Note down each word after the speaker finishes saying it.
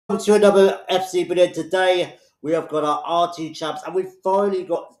To another FC video. Today we have got our Rtg Champs, and we've finally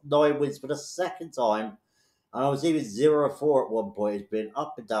got 9 wins for the second time. And I was even 0-4 at one point. It's been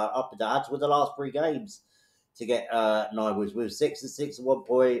up and down, up and down. That's with the last 3 games to get 9 wins. We were 6-6 at one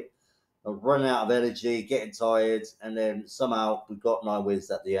point. I'm running out of energy, getting tired, and then somehow we got 9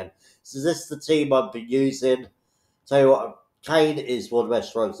 wins at the end. So this is the team I've been using. Tell you what, Kane is one of the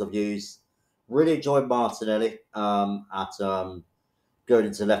best strikers I've used. Really enjoyed Martinelli going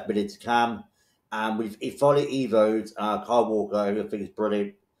into left mid into Cam. And he finally evoed Kyle Walker, who I think is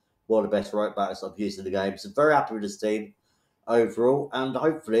brilliant. One of the best right backs I've used in the game. So very happy with this team overall. And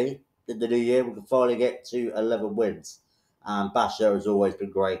hopefully, in the new year, we can finally get to 11 wins. And Basha has always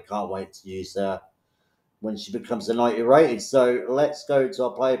been great. Can't wait to use her when she becomes a 90 rated. So let's go to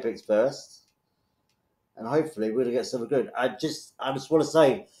our player picks first. And hopefully, we're going to get something good. I just want to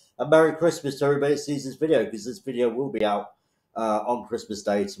say a Merry Christmas to everybody that sees this video, because this video will be out on Christmas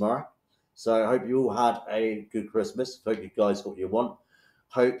Day tomorrow. So I hope you all had a good Christmas. Hope you guys got what you want.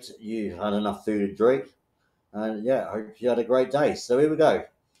 Hoped you had enough food and drink. And yeah, I hope you had a great day. So here we go.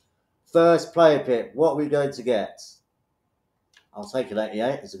 First player pick. What are we going to get? I'll take an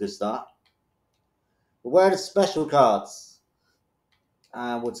 88. It's a good start. But where are the special cards?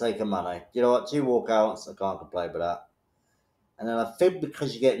 And we'll take a money. You know what? 2 walkouts. I can't complain with that. And then I think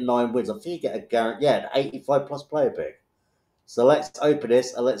because you get 9 wins, I think you get a guarantee. Yeah, an 85 plus player pick. So let's open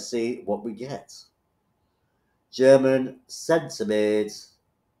this and let's see what we get. German centre mid.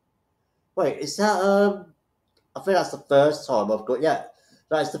 Wait, is that I think that's the first time I've got. Yeah,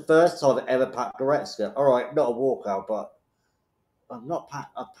 that's the first time I've ever packed Goretzka. All right, not a walkout, but I've not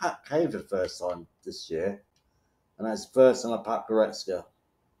packed. I packed Kane for the first time this year, and that's the first time I packed Goretzka.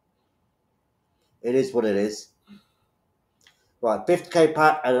 It is what it is. Right, 50k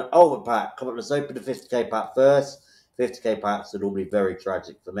pack and an ultimate pack. Come on, let's open the 50k pack first. 50k packs are normally very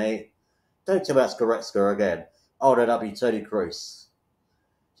tragic for me. Don't tell me that's Goretzka again. Oh, no, that'll be Tony Kroos.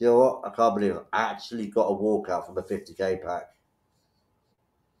 Do you know what? I can't believe I've actually got a walkout from a 50k pack.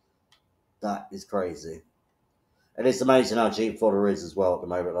 That is crazy. And it's amazing how cheap fodder is as well at the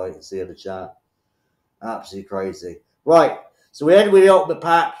moment, like you can see in the chat. Absolutely crazy. Right, so we end with the ultimate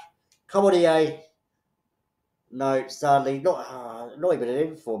pack. Come on, EA. No, sadly, not even an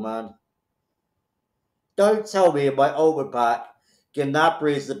info, man. Don't tell me in my ultimate pack,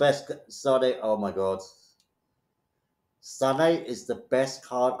 Gnabry is the best. Sané, oh my god. Sané is the best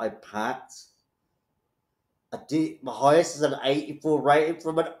card I packed. My highest is an 84 rating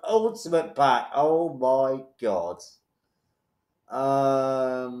from an ultimate pack. Oh my god.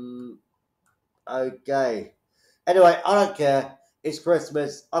 Okay. Anyway, I don't care. It's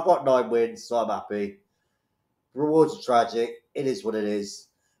Christmas. I've got 9 wins, so I'm happy. Rewards are tragic. It is what it is.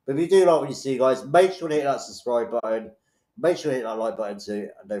 But if you do like what you see, guys, make sure to hit that subscribe button. Make sure to hit that like button too.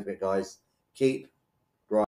 And don't forget, guys, keep